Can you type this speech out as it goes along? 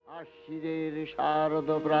আশ্বিরের শারদ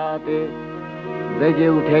প্রাতে বেজে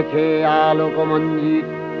উঠেছে আলোকমঞ্জিত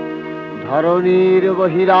ধরণীর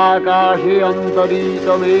বহিরাকাশে অন্তরিত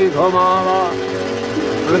মেঘমালা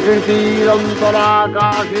প্রকৃতির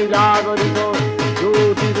অন্তরাকাশে জাগরিত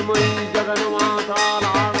জ্যোতির্ময়ী জগন্মাতার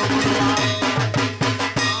আগমন।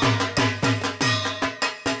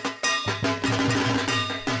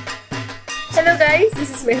 Hello guys, this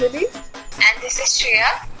is Mehuli. And this is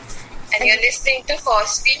Shreya, and you're listening to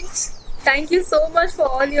Force Fields. Thank you so much for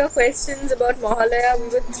all your questions about Mahalaya. We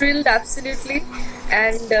were thrilled, absolutely.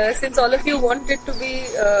 And since all of you wanted to be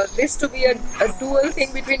this to be a dual thing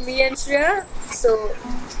between me and Shreya, so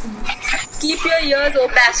keep your ears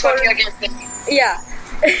open. That's for, what you're getting. Yeah.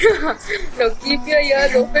 No, keep your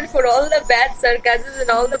ears open for all the bad sarcasms and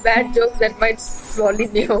all the bad jokes that might fall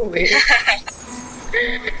in your way.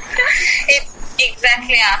 It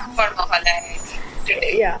exactly asked for Mahalaya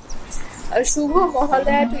today. Yeah. Shubho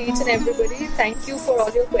Mahalaya to each and everybody. Thank you for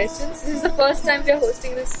all your questions. This is the first time we are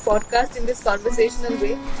hosting this podcast in this conversational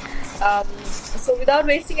way. So without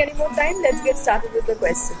wasting any more time, let's get started with the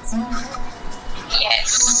questions. Yes.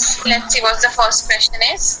 Let's see what the first question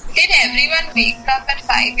is. Did everyone wake up at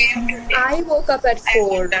 5 a.m. today? I woke up at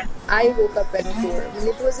 4. I woke up at 4. I mean,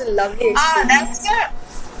 it was a lovely experience.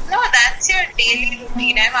 That's your daily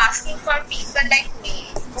routine. I'm asking for people like me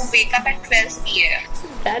who wake up at 12 p.m.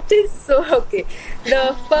 That is so okay. The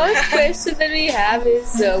first question that we have is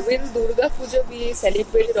will Durga Puja be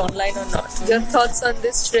celebrated online or not? Your thoughts on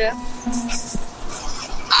this, Shreya?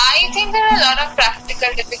 I think there are a lot of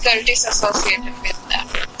practical difficulties associated with that.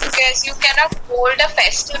 Because you cannot hold a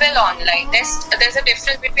festival online. There's a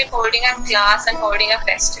difference between holding a class and holding a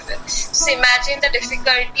festival. So imagine the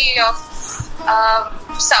difficulty of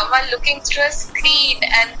someone looking through a screen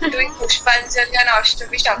and doing Pushpanjali and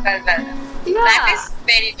Ashtami Shakalbala. Yeah. That is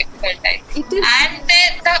very difficult, I think. It is. And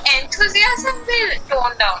then the enthusiasm will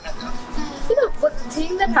tone down a lot. You know, but the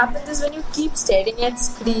thing that happens is when you keep staring at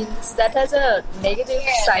screens, that has a negative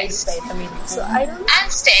side effect. I mean, so I don't. And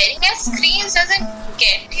staring at screens doesn't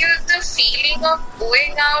get you the feeling of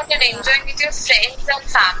going out and enjoying with your friends and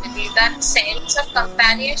family. That sense of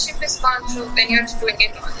companionship is gone through when you're doing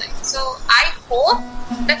it online. So I hope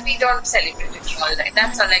that we don't celebrate it online.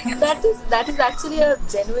 That's all I can say. That is actually a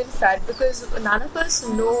genuine fact because none of us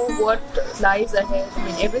know what lies ahead. I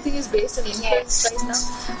mean, everything is based on influence right now.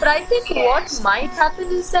 But I think what might happen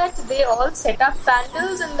is that they all set up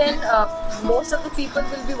panels and then most of the people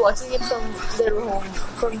will be watching it from their home,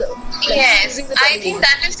 from the using the I think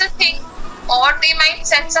that is the thing. Or they might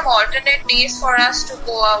set some alternate days for us to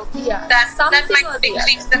go out. Yeah, that might or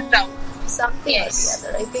decrease the crowd. Something or the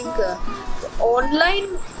other. I think online,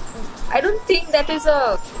 I don't think that is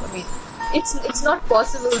it's not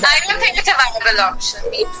possible. I don't think it's a viable option.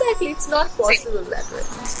 Exactly, it's not possible that way.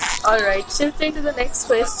 Alright, shifting to the next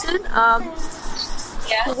question.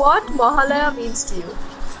 What Mahalaya means to you?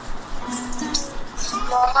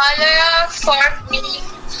 Mahalaya for me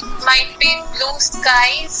might be blue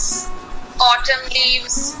skies, autumn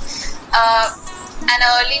leaves, an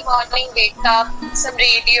early morning wake up, some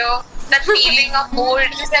radio, that feeling of old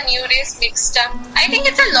days and new days mixed up. I think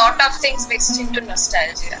it's a lot of things mixed into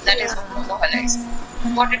nostalgia. That is what Mahalaya is.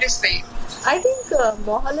 What it is for you? I think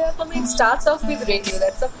Mahalaya for me it starts off with radio.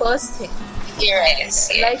 That's the first thing.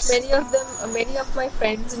 Yes. Like many of my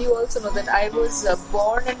friends, and you also know that I was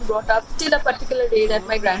born and brought up till a particular date at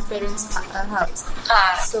my grandparents' house.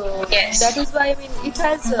 So that is why I mean it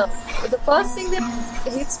has the first thing that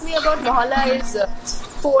hits me about Mahalaya is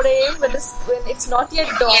 4 a.m. when it's not yet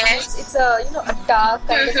dawn. Yes. It's a dark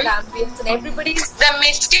kind of an ambience and everybody's the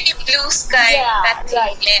misty blue sky.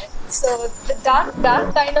 Right. Yeah. So the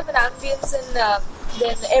dark kind of an ambience and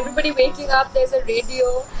then everybody waking up. There's a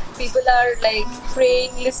radio. People are like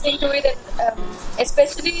praying, listening to it, and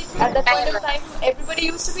especially at that point of time, everybody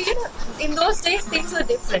used to be, in those days things were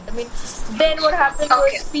different. I mean, then what happened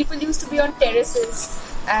was people used to be on terraces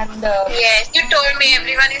and yes, you told me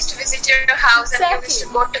everyone used to visit your house and you used to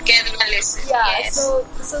go together and listen. Yeah, yes.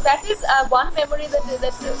 So that is one memory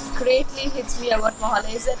that greatly hits me about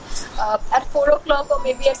Mahalaya is that at 4 o'clock or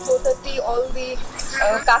maybe at 4:30, all the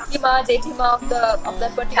Kakima, Jethima of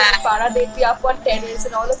that particular para, they'd be up on terrace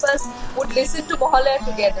and all of us would listen to Mahalaya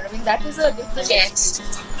together. I mean, that is a different experience.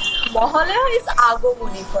 Mahalaya is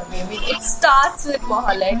Agomoni for me. I mean, it starts with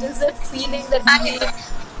Mahalaya. It is that feeling that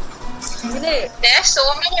there are so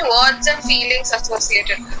many words and feelings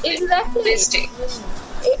associated with this day.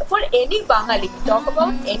 For any Bangali, talk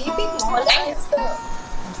about anything, Mahalaya is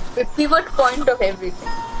the pivot point of everything.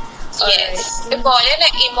 Yes. You call it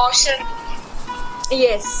like emotion.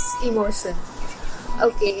 Yes, emotion.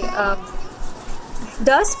 Okay.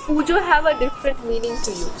 Does Pujo have a different meaning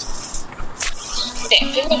to you?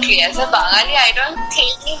 Definitely. As a Bengali, I don't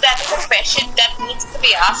think that is a question that needs to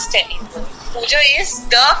be asked anymore. Pujo is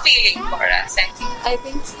the feeling for us, I think. I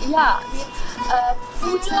think, yeah. I mean,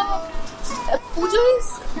 Pujo is,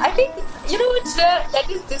 I think, you know what,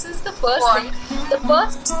 Shreya, this is the first What? thing. The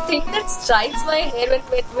first thing that strikes my head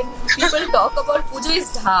when people talk about Pujo is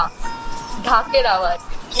Dhak. Dhaker Awaz.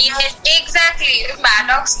 Yes, exactly.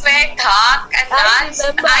 Maddox Square, Dhak and I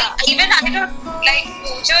Naach. remember. I don't like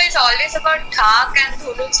Pujo is always about Dhak and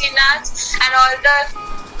Dhuluchi Naach and all the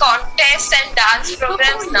contests and dance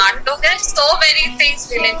programs, Natok. There's so many things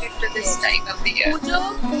related to this time of the year.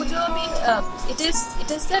 Pujo, I mean, it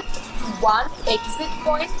is that one exit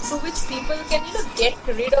point through which people can, get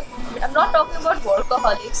rid of. I'm not talking about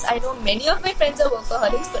workaholics. I know many of my friends are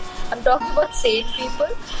workaholics, but I'm talking about sane people.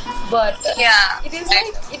 But Yeah, it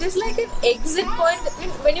is like an exit point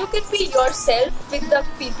when you can be yourself with the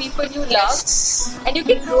people you love, and you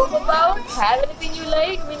can roam about, have anything you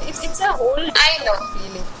like. I mean, it's a whole I know.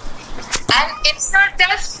 feeling. And it's not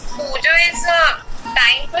just Pujo is a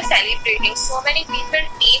time for celebrating. So many people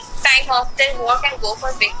take time off their work and go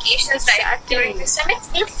for vacations right during this time. It's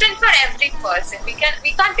different for every person. We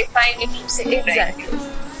can't define it easily, Exactly. right?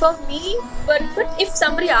 For me, but if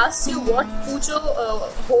somebody asks you what Pujo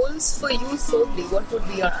holds for you solely, what would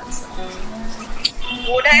be your answer?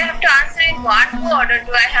 Would I have to answer in one word or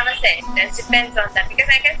do I have a sentence? Depends on that because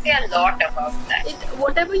I can say a lot about that.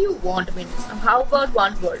 Whatever you want. I mean, how about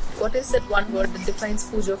one word? What is that one word that defines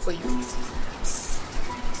Pujo for you?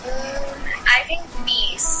 I think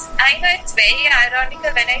peace. I know it's very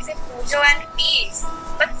ironical when I say Pujo and peace,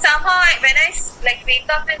 but somehow when I wake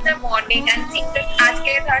up in the morning and think that आज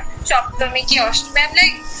के साथ सप्तमी की अष्टमी, I'm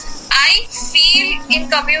like I feel in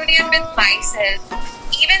communion with myself.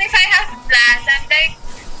 Even if I have plans, I'm like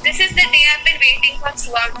this is the day I've been waiting for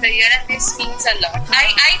throughout the year, and this means a lot.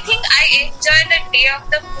 I think I enjoy the day of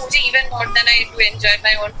the puja even more than I do enjoy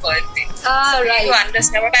my own birthday. Right. You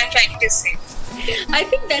understand what I'm trying to say? I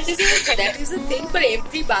think that is a thing for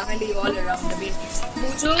every Bengali all around. I mean,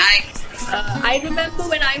 Pujo. I remember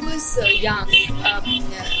when I was young,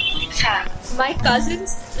 my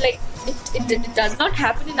cousins, it does not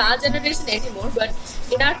happen in our generation anymore, but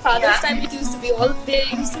in our father's time it used to be they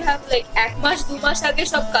used to have ek maas, 2 maas aage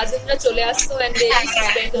sab cousins ra chole asto and they used to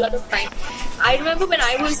spend a lot of time. I remember when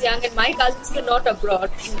I was young and my cousins were not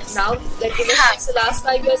abroad. Now, since the last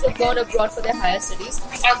 5 years have gone abroad for their higher studies.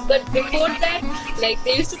 But before that,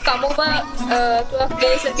 they used to come over to our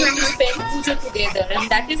place and we used to spend puja together, and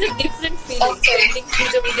that is a different feeling. Spending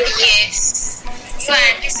puja with your Yes. So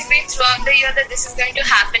anticipate throughout the year that this is going to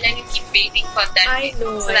happen, and you keep waiting for that. I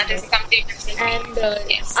know. So that is a complete different thing. And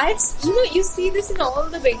yes. you see this in all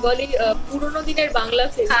the Bengali পুরনো দিনের Bangla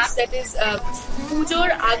films. That is পুজোর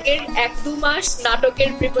আগের 1-2 মাস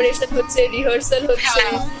নাটকের preparation হচ্ছে, rehearsal হচ্ছে,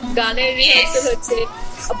 গানের rehearsal হচ্ছে,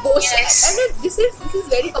 this is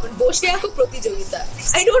very common. বসে আঁকো প্রতিযোগিতা.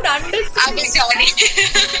 I don't understand. আমি জানি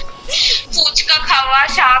ফুচকা খাওয়া,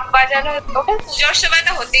 শাক বাজানো, ওটা পূজার সময়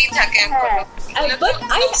তো হতেই থাকে এখনো। But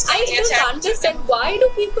I don't understand why do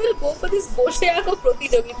people go for this বসে আঁকো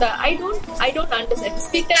প্রতিযোগিতা. I don't understand.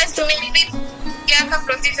 Sit and maybe আঁকা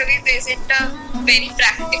প্রতিযোগিতা isn't a very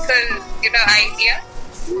practical idea.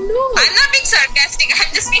 No, I'm not being sarcastic.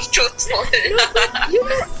 I'm just being truthful. No,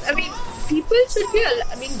 but I mean, people should be.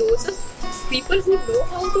 Those are people who know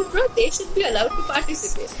how to draw. They should be allowed to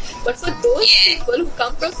participate. But for those people who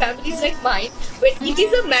come from families like mine, when it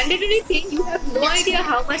is a mandatory thing, you have no idea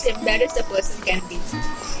how much embarrassed a person can be.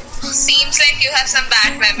 Seems like you have some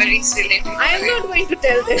bad memories related. I am not going to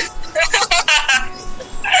tell them.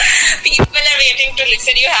 People are waiting to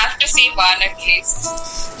listen. You have to see one at least.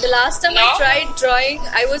 The last time I tried drawing,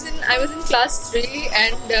 I was in class 3,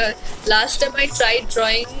 and last time I tried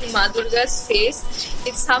drawing Ma Durga's face,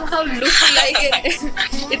 it somehow looked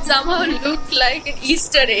like an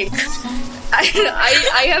Easter egg.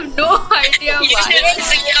 I have no idea why. You shouldn't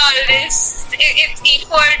see all this. It's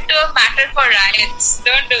equal to a matter for riots.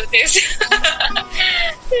 Don't do this.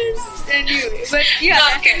 Anyway, but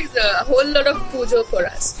that is a whole lot of pujo for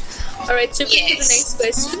us. Alright, jumping to the next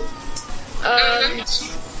question.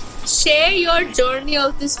 Share your journey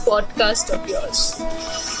of this podcast of yours.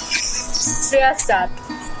 Shreya, start.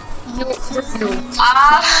 You.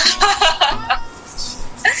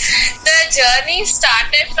 The journey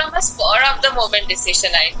started from a spur of the moment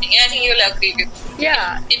decision, I think. I think you'll agree with me.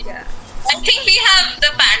 Yeah. I think we have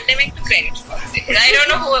the pandemic to credit for this. I don't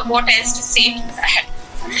know what else to say to that.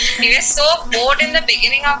 We were so bored in the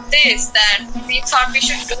beginning of this that we thought we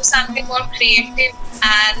should do something more creative,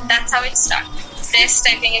 and that's how it started. Rest,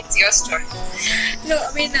 I think it's your story. No,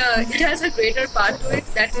 I mean, it has a greater part to it.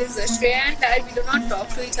 That is, Shreya and I, we do not talk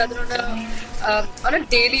to each other on a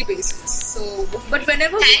daily basis. So, but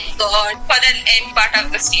whenever Thank God for the end part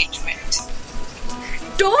of the statement.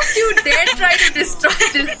 don't you dare try to destroy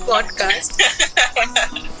this podcast.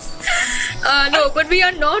 No, but we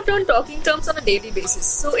are not on talking terms on a daily basis.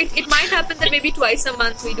 So it might happen that maybe twice a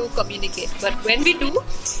month we do communicate. But when we do,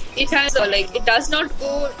 it has it does not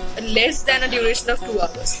go less than a duration of 2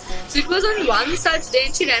 hours. So it was on one such day,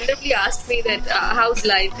 and she randomly asked me that how's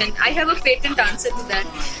life, and I have a patent answer to that.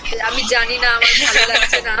 Ami jani na, amar bhalo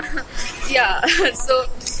lagche na. Yeah. So.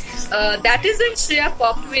 That is when Shreya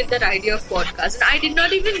popped with that idea of podcast, and I did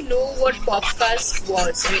not even know what podcast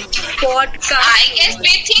was. I mean, podcast.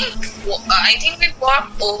 I think we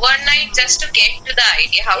worked overnight just to get to the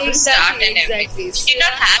idea how to start and everything. We did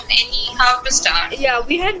not have any how to start. Yeah,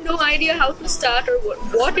 we had no idea how to start or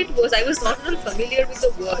what it was. I was not at all familiar with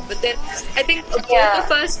the word, but then I think both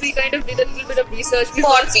of us, we kind of did a little bit of research. We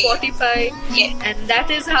got Spotify, and that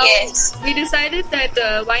is how we decided that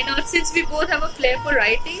why not, since we both have a flair for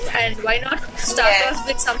writing, and why not start us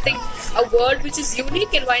with something, a word which is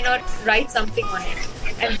unique, and why not write something on it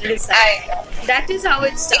and decide. That is how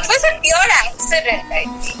it started. It was a pure accident, I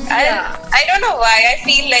think. I don't know why I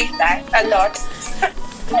feel like that a lot.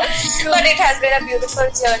 But it has been a beautiful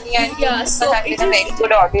journey, and so have been a very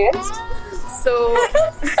good audience. So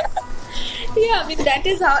I mean, that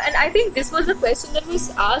is how, and I think this was a question that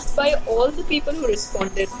was asked by all the people who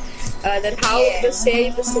responded. That how to say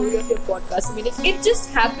the story of your podcast. I mean, it just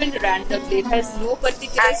happened randomly. It has no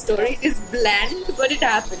particular story. It is bland, but it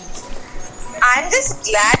happened. I'm just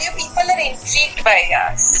glad you people are intrigued by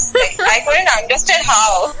us. I couldn't understand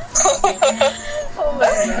how. Oh my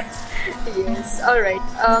god. Yes. Alright.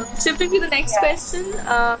 Shifting to the next question.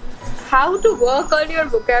 How to work on your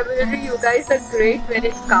vocabulary. You guys are great when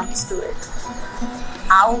it comes to it.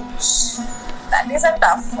 Ouch. That is a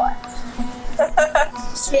tough one.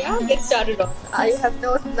 Shreya, get started on. I have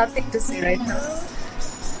nothing to say right now.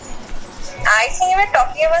 I think you were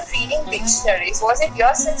talking about reading dictionaries. Was it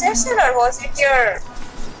your suggestion or was it your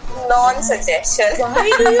non-suggestion?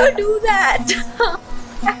 Why do you do that?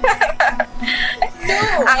 No.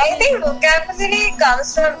 I think vocabulary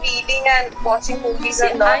comes from reading and watching movies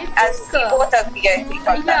a lot, as we both agree, I think.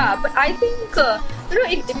 But I think,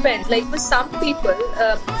 it depends. Like for some people,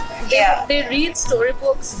 they read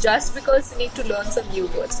storybooks just because they need to learn some new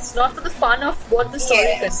words. It's not for the fun of what the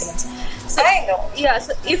story contains. So, I know. Yeah,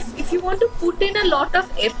 so if you want to put in a lot of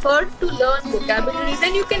effort to learn vocabulary,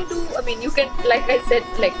 then you can do, you can, like I said,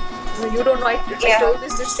 you don't know, I told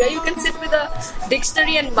this to Shreya, you can sit with a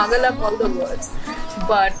dictionary and muggle up all the words.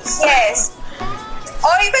 But yes.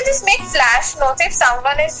 Or you can just make flash notes if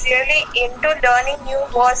someone is really into learning new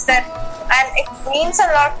words and it means a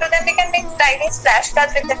lot to them. They can make tiny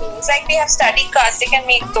flashcards with the meanings. Like we have study cards, they can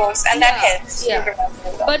make those, and that helps. Yeah. To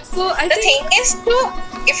remember But the thing is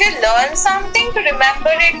if you learn something, to remember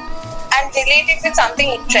it and relate it with something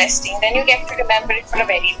interesting, then you get to remember it for a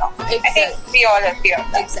very long time. Exactly. I think we all agree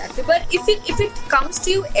on that. Exactly. But if it comes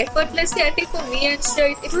to you effortlessly, I think for me and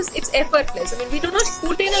Shreya, it's effortless. I mean, we do not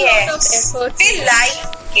put in a lot of effort. We like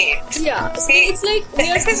it. Yeah. It's like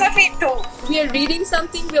this is what we do. We are reading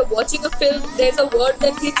something, we are watching a film, there's a word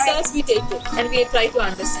that hits us, we take it and we try to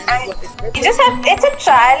understand what it is. It's a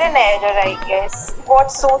trial and error, I guess.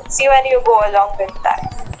 What suits you and you go along with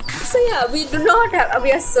that. So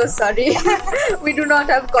we are so sorry. We do not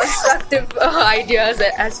have constructive ideas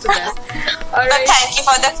as to that. All right. But thank you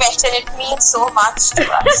for the question. It means so much to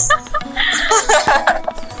us.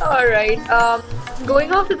 All right.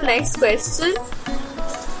 Going on to the next question.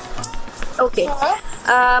 Okay.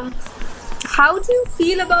 How do you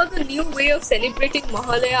feel about the new way of celebrating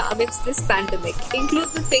Mahalaya amidst this pandemic?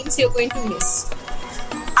 Include the things you're going to miss.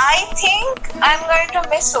 I think I'm going to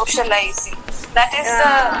miss socializing. That is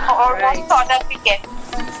the hormone thought that we get.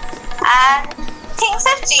 And things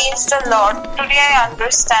have changed a lot. Today I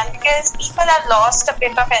understand because people have lost a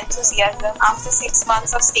bit of enthusiasm after 6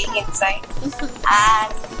 months of staying inside.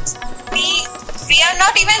 And we are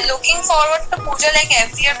not even looking forward to puja like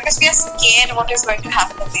every year because we are scared what is going to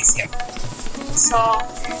happen this year. So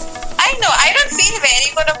I know I don't feel very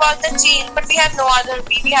good about the change, but we have no other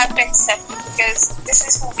way. We have to accept it because this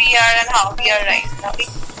is who we are and how we are right now.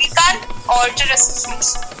 We can't alter a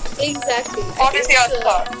situation. Exactly. What is your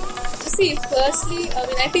thought? See, firstly,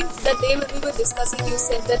 I think the day when we were discussing, you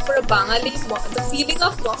said that for a Bangali, the feeling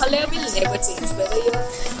of Mahalaya will never change. Whether you're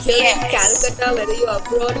here in Calcutta, whether you're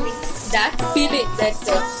abroad, that feeling that,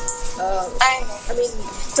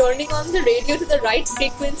 turning on the radio to the right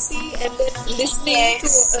frequency and then listening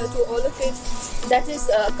to all of it, that is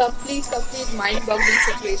a complete mind-boggling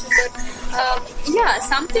situation. But yeah,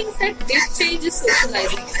 some things that did change is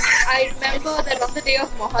socializing. I remember that on the day of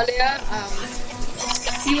Mahalaya,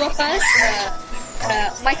 few of us,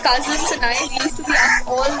 my cousins and I, we used to be up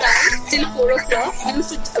all night till 4 o'clock.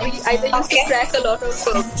 We either used to crack a lot of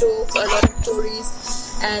jokes, a lot of stories,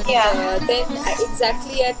 and then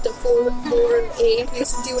exactly at 4 a.m. we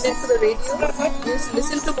used to tune into the radio. We used to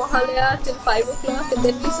listen to Mahalaya till 5 o'clock, and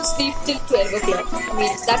then we used to sleep till 12 o'clock. I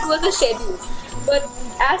mean, that was the schedule. But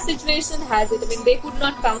as situation has it, I mean, they could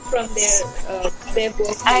not come from their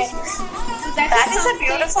workplaces. So that is a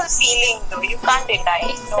beautiful feeling, though. You can't deny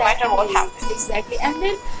it, no matter what happens. Exactly. And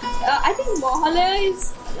then I think Mahalaya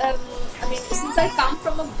is, I mean, since I come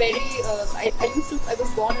from a very, I was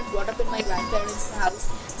born and brought up in my grandparents' house.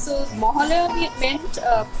 So Mahalaya meant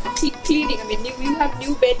cleaning. I mean, you have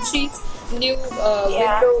new bed sheets, new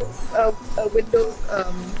window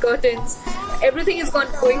curtains. Everything is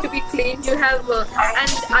going to be cleaned. You have,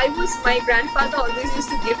 and my grandfather always used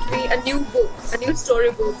to gift me a new book, a new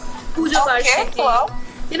story book, Puja Varshiki. Wow.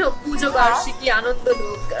 You know, Puja Varshiki, Ananda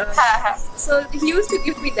Lok. So he used to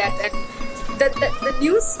give me that, and the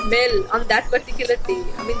new smell on that particular day.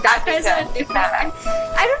 I mean, that has a different. And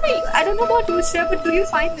I don't know about you, Shreya, but do you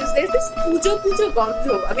find this? There's this Puja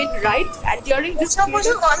Gandho. I mean, right? And during this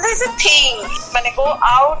Puja Gandho is a thing. When you go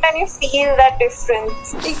out and you feel that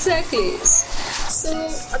difference. Exactly. So,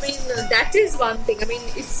 I mean, that is one thing. I mean,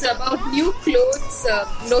 it's about new clothes,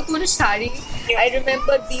 Notun Shari. I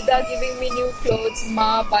remember Dida giving me new clothes,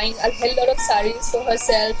 Ma buying a hell lot of saris for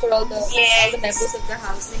herself, for all the members of the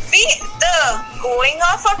house. The going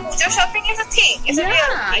out for puja shopping is a thing. It's a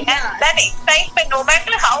real thing. And that excitement, no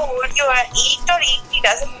matter how old you are, 8 or 80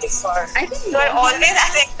 doesn't differ. I think you are always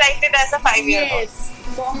as excited as a 5-year-old. Yes.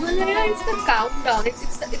 Mahalaya is the countdown.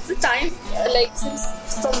 It's the time like since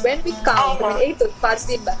from when we count. I mean, 5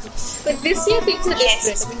 days back. But this year things are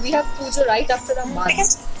different. I mean, we have puja right after a month.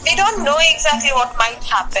 Because we don't know exactly what might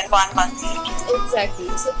happen 1 month later. Exactly.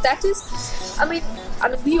 So that is, I mean,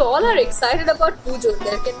 we all are excited about puja.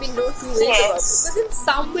 There can be no two ways about it. But then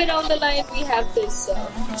somewhere down the line we have this,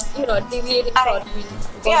 deviating thought.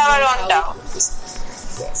 We have our own down.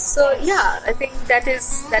 Yes. So yeah, I think that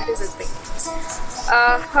is a thing.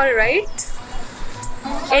 All right.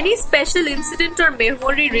 Any special incident or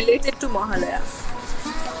memory related to Mahalaya?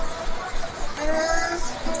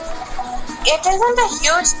 It isn't a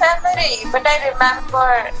huge memory, but I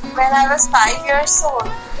remember when I was 5 years old,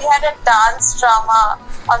 we had a dance drama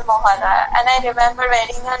on Mahalaya, and I remember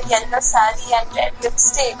wearing a yellow sari and red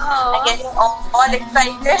lipstick and getting all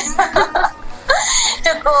excited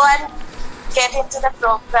to go and get into the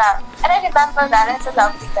program. And I remember that as a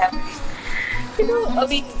lovely memory. You know, I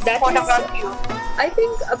mean, what about you? I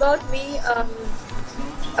think about me,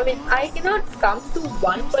 I mean, I cannot come to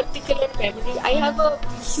one particular memory. I have a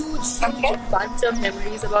huge bunch of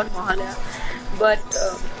memories about Mahalaya. But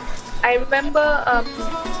I remember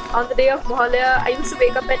on the day of Mahalaya, I used to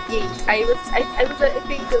wake up at 8. I was I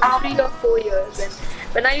think 3 or 4 years, and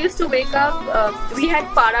when I used to wake up, we had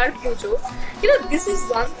Parar Pujo. You know, this is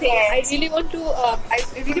one thing I really want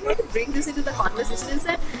to bring this into the conversation, is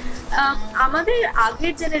that আমাদের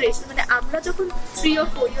আগের generation, মানে আমরা যখন 3 or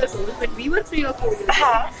 4 years old, when we were 3 or 4 years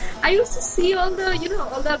old, I used to see all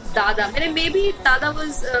the dada. Maybe dada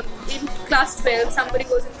was in class 12, somebody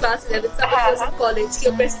was in class 11, somebody was in college,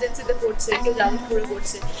 কেউ প্রেসিডেন্সিতে পড়ছে, কেউ জামপুরে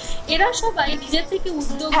পড়ছে। এরা সবাই নিজের থেকে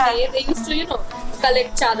উদ্যোগ নিয়ে they used to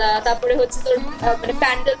collect চাঁদা, তারপরে হচ্ছে তোর মানে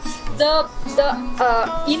প্যান্ডেল, the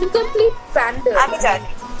incomplete pandal, আমি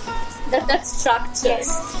জানি that structure.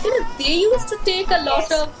 They used to take a lot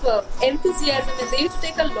of enthusiasm, and they used to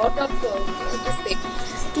take a lot of this thing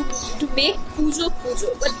to make pujo.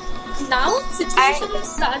 But now situation is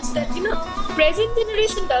such that present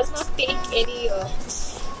generation does not take any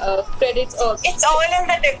credits or it's all in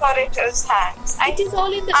the decorators' hands. It is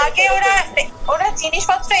all in the আগে ওরা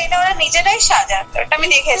জিনিসপত্র এনে ওরা নিজেরাই সাজাতো, এটা আমি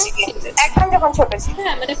দেখেছি কিন্তু একদম যখন ছোট ছিল।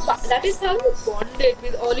 মানে that is how you bonded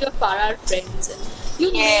with all your parar friends, and you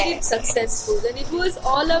made it successful. And it was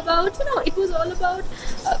all about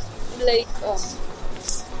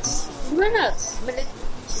মানে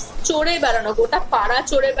চড়ে বেড়ানো, গোটা পাড়া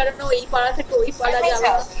চড়ে বেড়ানো, এই পাড়া থেকে ওই পাড়া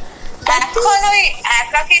যাওয়া। এখন ওই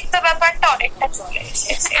একাকিত্ব ব্যাপারটা অনেকটা চলে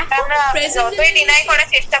এসেছে, এটা আমরা যতই ডিনাই করার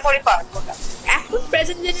চেষ্টা করি পারবো না। এখন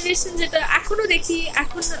প্রেজেন্ট জেনারেশন যেটা এখনো দেখি,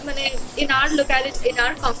 এখন মানে in our locality, in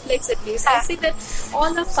our complex at least, I see that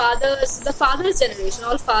all the fathers generation,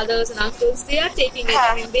 all fathers and uncles, they are taking it.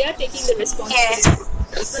 I mean, they are taking the responsibility.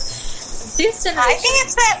 But this I generation. think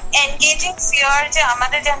it's an engaging fear যে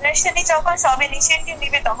আমাদের জেনারেশনই যখন সব initiative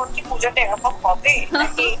নিবে তখন কি পুজোটা এরকম হবে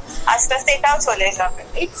নাকি আস্তে আস্তে এটাও চলে যাবে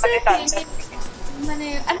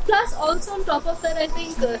Exactly. And plus also on top of that, I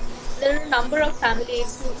think there are a number of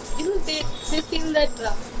families who, they feel that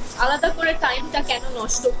আলাদা করে টাইমটা কেন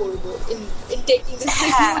নষ্ট করব in taking this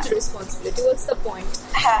huge responsibility. What's the point?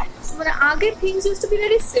 মানে আগে things used to be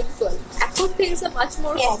very simple. এখন things are much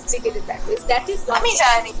more complicated that way. That is one. আমি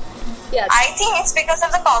জানি Yes. I think it's because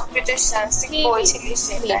of the competition. বলছিলিস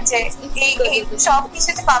সেটা যে এই সব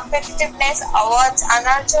কিছুতে কম্পিটিটিভনেস আওয়াজ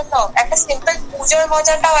আনার জন্য একটা সিম্পল পুজোর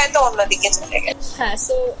মজাটা হয়তো অন্যদিকে চলে গেছে।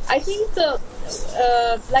 So I think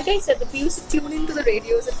like I said, we used to tune into the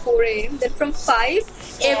radios at 4 a.m. Then from 5,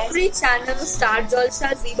 every channel, Star Jalsha,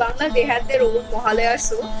 Zee Bangla, they had their own Mahalaya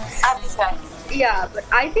show. Yeah, but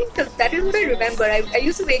I think that is what I remember. I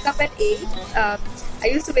used to wake up at 8. I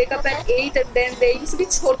used to wake up at 8 and then there used to be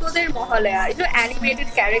Chotoder Mahalaya, animated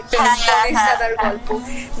characters, Dadar Golpo.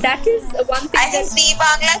 That is one thing. I think Zee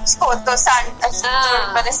Bangla ছোটো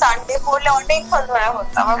মানে Sunday বলে অনেকক্ষণ ধরে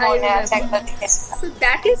হতো আমার মনে আছে একবার দেখেছি। So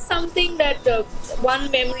that is something that one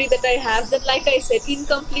memory that I have, that like I said,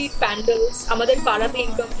 incomplete pandals, আমাদের পাড়াতে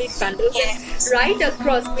incomplete pandals, and right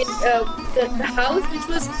across the house which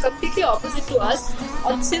was completely opposite to us,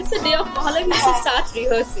 since the day of Mahalaya we used to start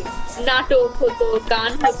rehearsing. নাটক হতো,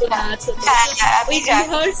 গান হতো, নাচ হতো। ওই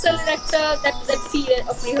rehearsal একটা that feel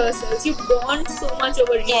of rehearsals, you bond so much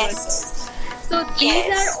over rehearsals. So these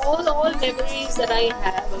are all memories that I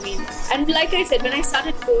have. I mean, and like I said, when I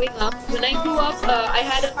started growing up, when I grew up, I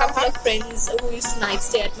had a couple of friends who used to night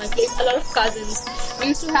stay at my place. A lot of cousins. We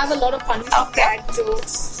used to have a lot of fun. We used to crack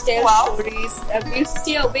jokes, tell stories. We used to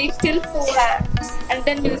stay awake till 4, and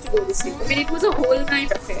then we used to go to sleep. I mean, it was a whole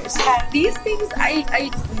night affair. So these things I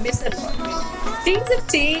miss a lot. I mean, things have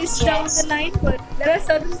changed down the line, but there are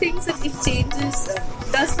certain things that if changes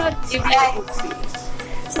does not give you a good feeling.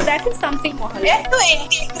 So that is something Mahalaya. We are too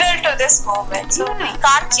integral to this moment, so we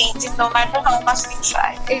can't change it no matter how much we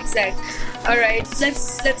try. Exactly. All right,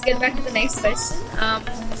 let's get back to the next question.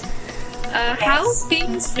 How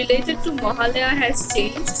things related to Mahalaya has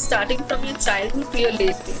changed starting from your childhood to your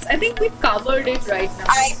late teens. I think we covered it right now.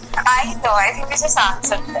 I know. I think we just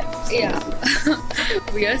answered that. Yeah.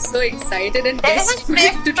 We are so excited and There is a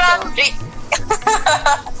desperate to script from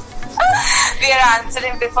talk. We are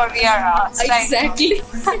answering before we are asked. Exactly.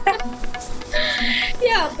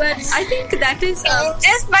 Yeah, but I think that is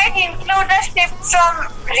this might include a shift from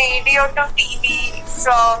radio to TV,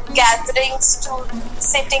 from gatherings to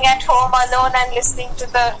sitting at home alone and listening to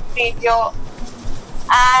the radio,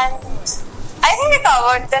 and I think we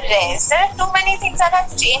covered the rest. There are too many things that have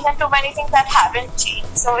changed and too many things that haven't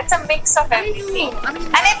changed. So it's a mix of everything.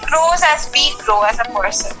 And it grows as we grow as a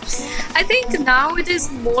person. I think now it is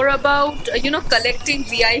more about, collecting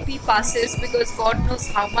VIP passes, because God knows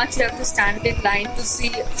how much you have to stand in line to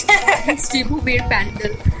see Sri Bhumir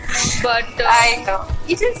pandal. But I know.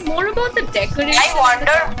 It is more about the decoration. I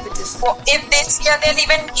wonder if this year they'll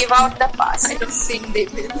even give out the pass. I don't think they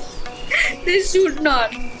will. They should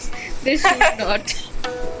not. They should not.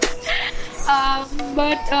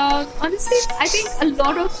 But honestly, I think a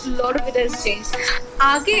lot of it has changed.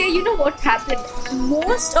 Aage, you know what happened?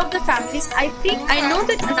 Most of the families, I know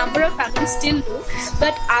that a number of families still do,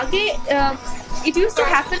 but aage, it used to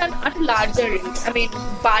happen at a larger rate. I mean,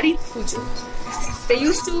 Bari Pujo. They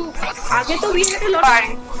used to, we had a lot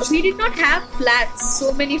of, we did not have flats,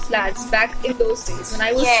 so many flats back in those days. When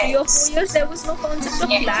I was 3 or 4 years, there was no concept of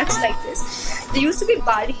flats like this. There used to be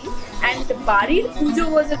Bari, and Bari Pujo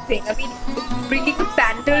was a thing. I mean, bringing a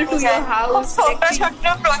pandal to your house.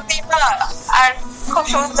 খুব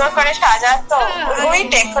সুন্দর করে সাজাতো, ওই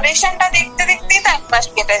ডেকোরেশনটা দেখতে দেখতেই তো এক মাস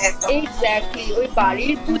কেটে যেত। Exactly, ওই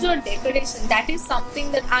বাড়ির পুজোর decoration, that is something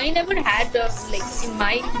that I never had, like in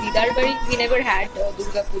my Didar Bari, we never had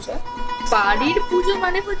Durga Puja. বাড়ির পুজো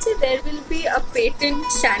মানে হচ্ছে there will be a patent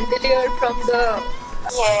chandelier from the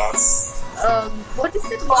what is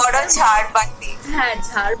it? বড় ঝাড়বাতি। হ্যাঁ,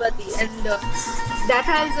 ঝাড়বাতি, and that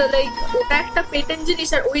has ওটা একটা patent জিনিস,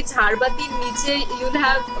 আর ওই ঝাড়বাতির নিচে you'll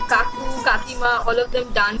have কাকু কাকিমা all of them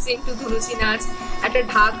dancing to ধুনুচি নাচ, একটা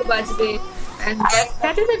ঢাক বাজবে, and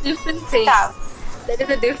that is a different thing. That is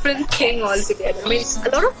a different thing altogether. I mean, a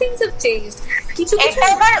lot of things have changed. কিছু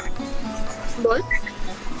বল।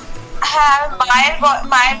 হ্যাঁ,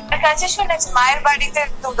 মায়ের কাছে শুনেছি, মায়ের বাড়িতে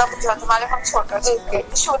দুর্গাপুজো হতো, মানে যখন ছোট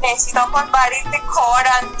শুনেছি, তখন বাড়িতে খড়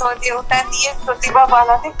আনতো, দিয়ে ওটা দিয়ে প্রতিভা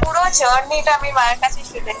বানাতে, পুরো জার্নিটা আমি মায়ের কাছে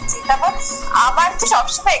শুনেছি। তারপর আমার তো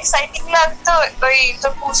সবসময় এক্সাইটিং লাগতো ওই তো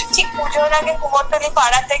ঠিক পুজোর আগে কুমোরটুলি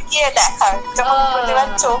পাড়াতে গিয়ে দেখার, যখন প্রতিভার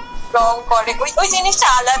চোখ রং করে ওই জিনিসটা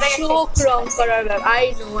আলাদাই চোখ রং করার I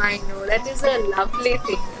know that is a lovely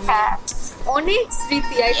thing. হ্যাঁ অনেক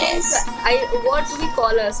স্মৃতি I what do we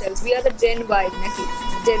call ourselves? We are the Gen Y নাকি?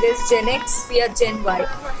 There is Gen X, we are Gen Y.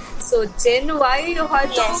 So Gen Y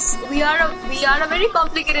হয়তো Yes. we are a very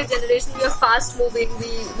complicated generation. We are fast moving.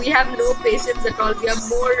 We have no patience at all. We are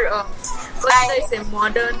more what should I say,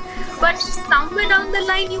 modern. But somewhere down the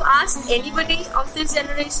line, you ask anybody of this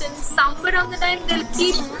generation, somewhere down the line they'll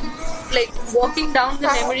keep like walking down the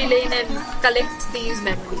memory lane and collect these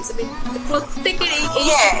memories. I mean, প্রত্যেকের এই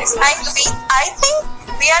Yes, I think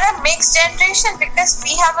we are a mixed generation because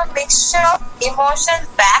we have a mixture of emotions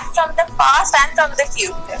back from the past and from the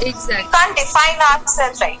future. Exactly. We can't define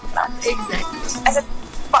ourselves right now Exactly. as a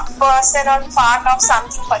person or part of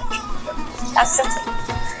something particular. That's the thing.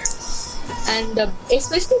 And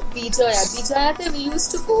especially Bijayate, we used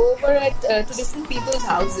to go over to different people's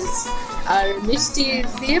houses. আর মিষ্টি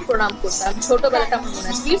দিয়ে প্রণাম করতাম ছোটবেলাটা আমার মনে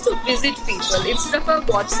আছে. We used to visit people instead of a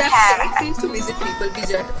WhatsApp text. We used to visit people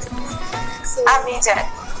Bijayate. So আমি জানি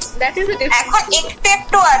that is a different এখন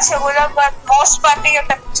একটু আছে ওগুলো বাট মোস্ট পার্টি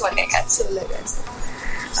ওটা চলে গেছে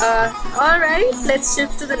all right, let's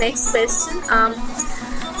shift to the next question.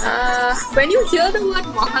 When you hear the word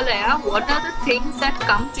Mahalaya, what are the things that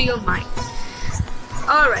come to your mind?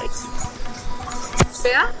 All right,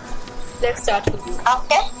 Shreya, let's start with you.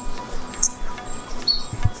 Okay.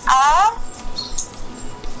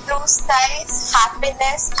 Blue skies,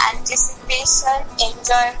 happiness, anticipation,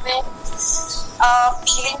 enjoyment,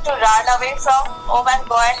 feeling to run away from home and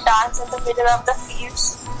go and dance in the middle of the fields.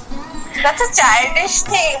 That's a childish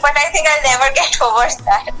thing, but I think I'll never get over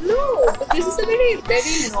that. No, but this is a very,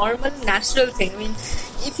 very normal, natural thing. I mean,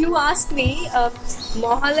 if you ask me,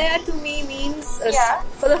 Mahalaya to me means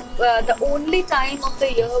for the only time of the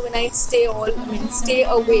year when I stay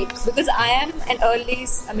awake, because I am an early.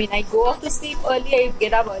 I mean, I go off to sleep early, I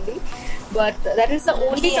get up early, but that is the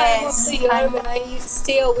only time of the year when I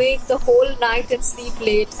stay awake the whole night and sleep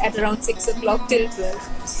late at around 6 o'clock till 12.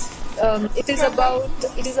 It is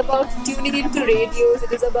about tuning into radios.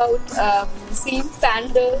 It is about seeing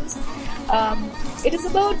pandals. It is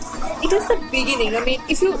the beginning. I mean,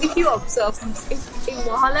 if you observe, if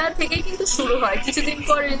Mahalaya থেকে কিন্তু শুরু হয় কিছুদিন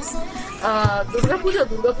পর is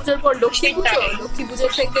দুর্গাপূজার পর লক্ষ্মী পুজো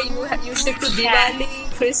থেকে you shift to Diwali,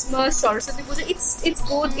 Christmas, Saraswati Puja. It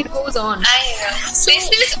goes on. I know. So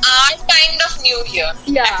this is our kind of New Year,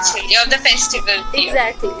 actually, of the festival.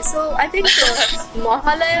 Exactly. So I think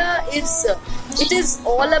Mahalaya it is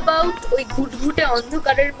all about ওই ঘুটঘুটে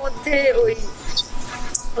অন্ধকারের মধ্যে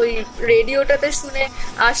ওই রেডিওটাতে শুনে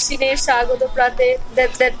আশ্বিনের স্বাগত প্রাতে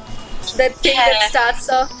that thing that starts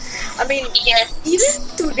off. I mean, even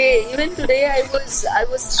today I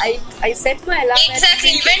set my alarm.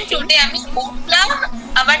 Exactly. Even today আমি উঠলাম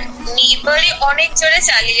আমার নেইবারই অনেক জোরে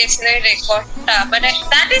চালিয়েছিল এই রেকর্ডটা, মানে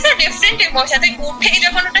that is a different emotion. তুই উঠেই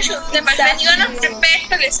যখন ওটা শুনতে পারছিস, when you are not prepared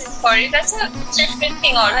to listen for it, that's a different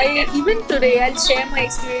thing altogether. Even today I'll share my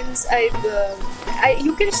experience.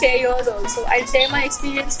 You can share yours also. I'll share my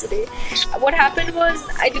experience today. What happened was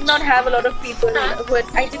I did not have a lot of people.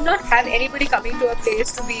 I did not have anybody coming to a place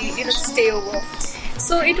to be, to stay over.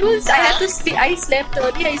 So it was, I slept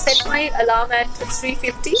early. I set my alarm at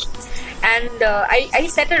 3:50. And I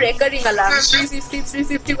set a recurring alarm, 3:50,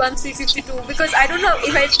 3:51, 3:52, because I don't know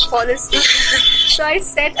if I fall asleep. So I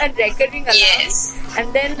set a recurring alarm. Yes. And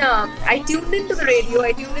then I tuned into the radio.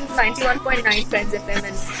 I tuned into 91.9 Friends FM,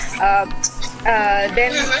 and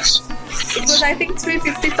then it was, I think,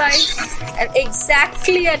 3:55, and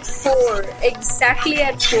exactly at 4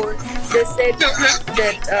 they said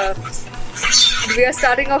that we are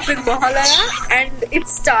starting off with Mahalaya, and it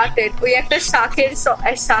started. We একটা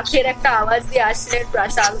শাখের একটা আওয়াজ দিয়ে আশ্বিনের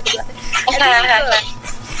প্রাসাদ.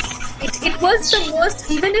 It was the most,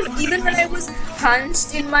 even when I was hunched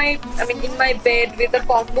in my bed with a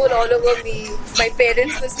kombol all over me, my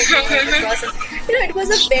parents were sleeping on the cross. It was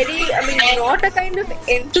a very, not a kind of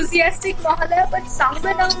enthusiastic Mahalaya, but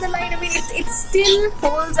somewhere down the line, it still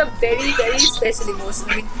holds a very, very special emotion.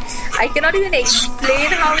 I cannot even explain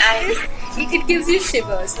how it is. It gives you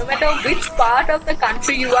shivers, no matter which part of the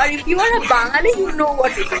country you are. If you are a Bengali, you know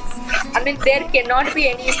what it is. There cannot be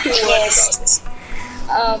any two words about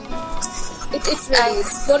it. It really is.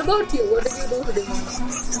 What about you? What did you do today?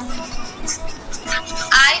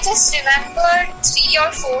 I just remembered 3 or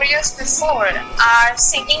 4 years before, our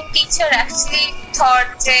singing teacher actually thought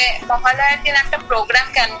যে মহালয়ার দিন একটা programme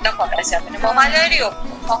কেন করা যাবে না,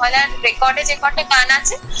 মহালয়ার রেকর্ডে যে কটা গান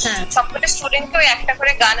আছে সবকটা স্টুডেন্টকে ওই একটা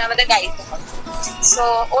করে গান আমাদের গাইতে হবে। সো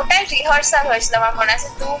ওটাই রিহার্সাল হয়েছিল, আমার মনে আছে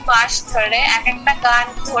 2 মাস ধরে এক একটা গান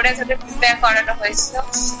ধরে ধরে প্রিপেয়ার করানো হয়েছিল।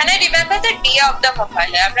 and I remember the day of the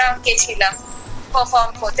Mahalaya আমরা গেছিলাম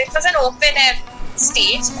পারফর্ম করতে। it was an open air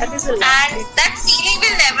stage and that feeling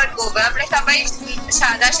will never go back। আমরা সবাই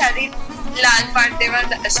সাদা শাড়ি লাল পাড়দেওয়া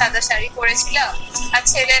সাদা শাড়ি পরেছিলাম আর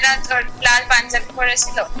ছেলেরা লাল পাঞ্জাবি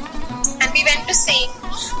পরেছিল and we went to sing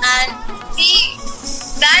and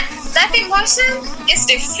that emotion is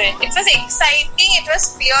different. It was exciting, it was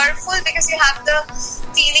fearful because you have the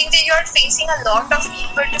feeling that you're facing a lot of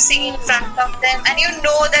people to sing in front of them and you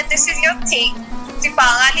know that this is your thing. তুই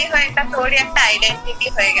বাঙালি হয়ে একটা তোর একটা identity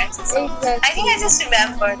হয়ে গেছে। I think I just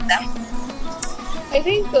remembered that. I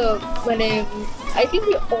think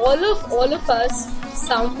all of us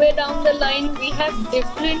somewhere down the line we have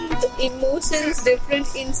different emotions, different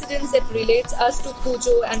incidents that relates us to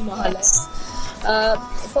Pujo and Mahalaya.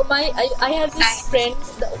 I had this friend,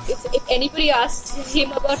 if anybody asked him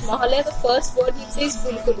about Mahalaya, the first word he'd say is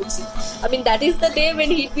Fulkoluchi. I mean, that is the day when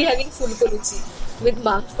he'd be having Fulkoluchi with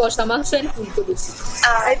kosha mangsho and Fulkoluchi.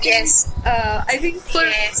 I think for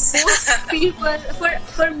most people,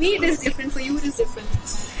 for me it is different, for you it is different.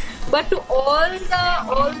 But to all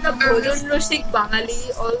the Bhojan Roshik Bangali,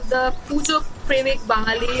 all the Pujo Premik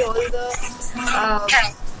Bangali, all the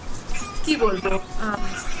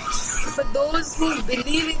for those who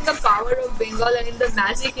believe in the power of Bengal and in the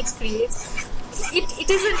magic it creates, it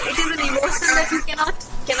is an emotion that you cannot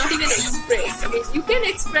even express. I mean, you can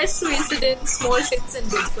express through incidents, small shits and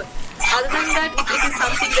bits, but other than that, it is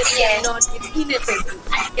something that it's ineffable.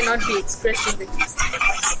 It cannot be expressed in the text.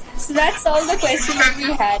 So that's all the questions that we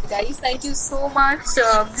had, guys. Thank you so much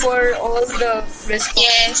for all the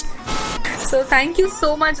response. So thank you so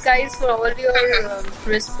much, guys, for all your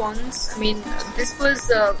response. I mean, this was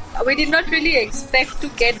we did not really expect to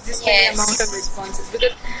get this many amount of responses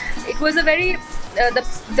because it was a very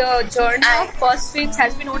the journey of Phosphates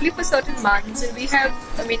has been only for certain months, and we have,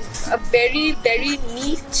 I mean, a very very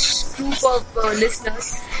niche group of listeners,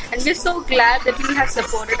 and we're so glad that you have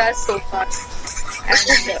supported us so far. And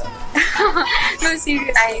no,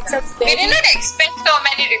 seriously, we did not expect so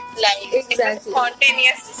many replies. Exactly. It's a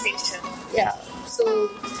spontaneous decision. Yeah. So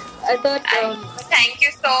I thought. Thank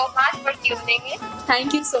you so much for tuning in.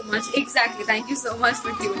 Thank you so much. Exactly. Thank you so much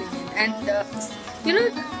for tuning in. And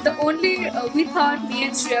we thought, me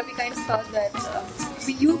and Shreya, we kind of thought that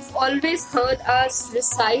you've always heard us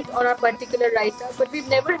recite on a particular writer, but we've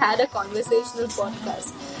never had a conversational podcast.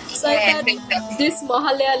 So I thought this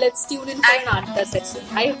Mahalaya, let's tune in for an Arta session.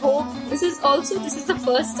 I hope this is the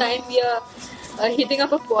first time we are hitting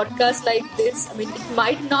up a podcast like this. I mean, it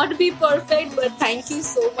might not be perfect, but thank you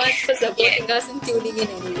so much for supporting us and tuning in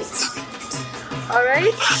anyways.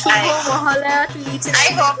 Alright, Shubho Mahalaya to each and I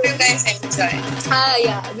hope you guys enjoy.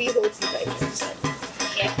 Yeah, we hope you guys enjoy.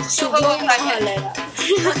 Yeah. Shubho Mahalaya.